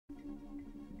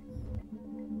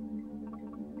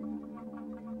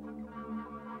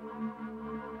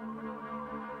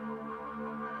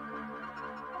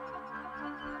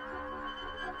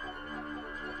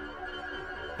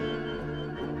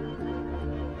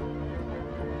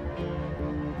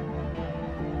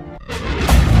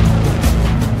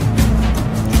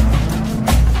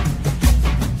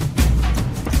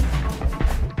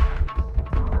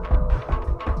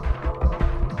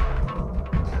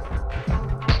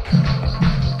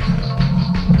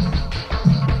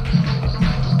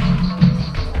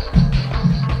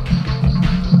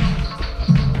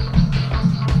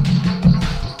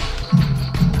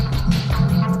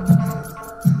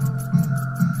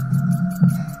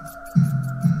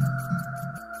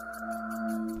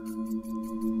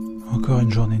Encore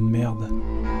une journée de merde.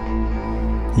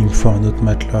 Il me faut un autre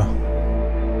matelas.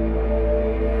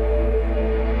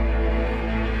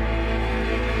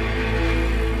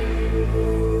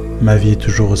 Ma vie est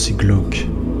toujours aussi glauque.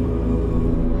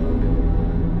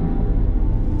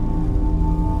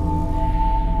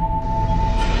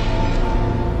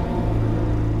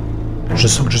 Je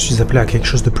sens que je suis appelé à quelque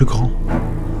chose de plus grand.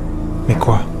 Mais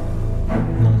quoi?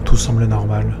 Non, tout semble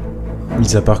normal.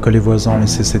 Mis à part que les voisins ont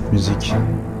laissé cette musique.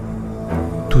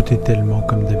 Tout est tellement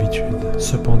comme d'habitude.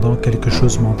 Cependant, quelque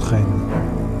chose m'entraîne.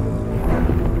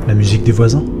 La musique des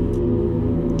voisins?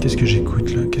 Qu'est-ce que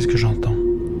j'écoute là? Qu'est-ce que j'entends?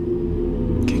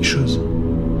 Quelque chose.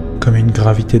 Comme une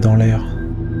gravité dans l'air.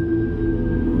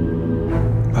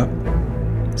 Ah,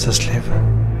 ça se lève.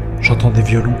 J'entends des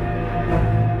violons.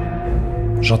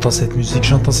 J'entends cette musique,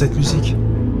 j'entends cette musique.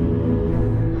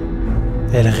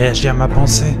 Elle réagit à ma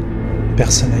pensée.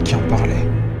 Personne à qui en parlait.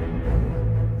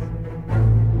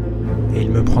 Et ils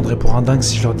me prendraient pour un dingue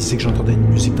si je leur disais que j'entendais une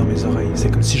musique dans mes oreilles.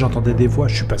 C'est comme si j'entendais des voix,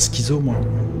 je suis pas schizo moi.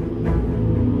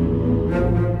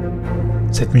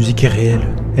 Cette musique est réelle,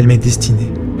 elle m'est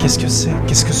destinée. Qu'est-ce que c'est?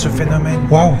 Qu'est-ce que ce phénomène?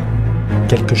 Waouh!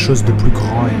 Quelque chose de plus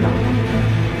grand est là.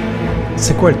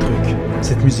 C'est quoi le truc?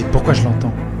 Cette musique, pourquoi je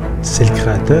l'entends? C'est le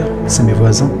créateur? C'est mes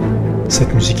voisins?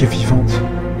 Cette musique est vivante.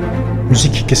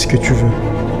 Musique, qu'est-ce que tu veux?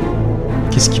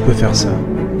 Qu'est-ce qui peut faire ça?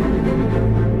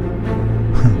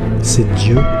 C'est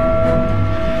Dieu?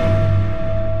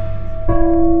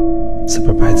 Ça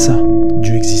peut pas être ça.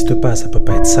 Dieu n'existe pas, ça peut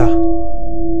pas être ça.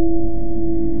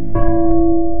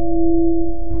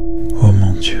 Oh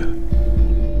mon Dieu.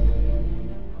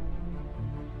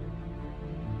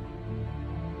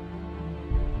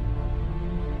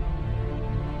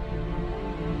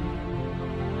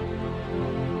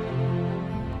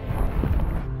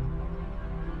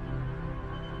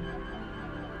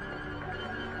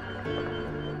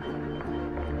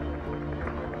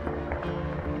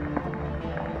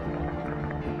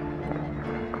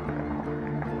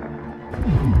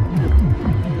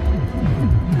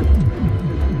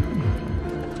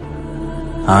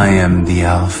 I am the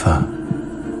Alpha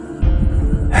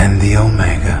and the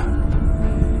Omega,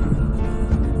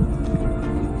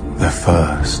 the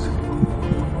first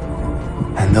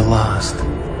and the last.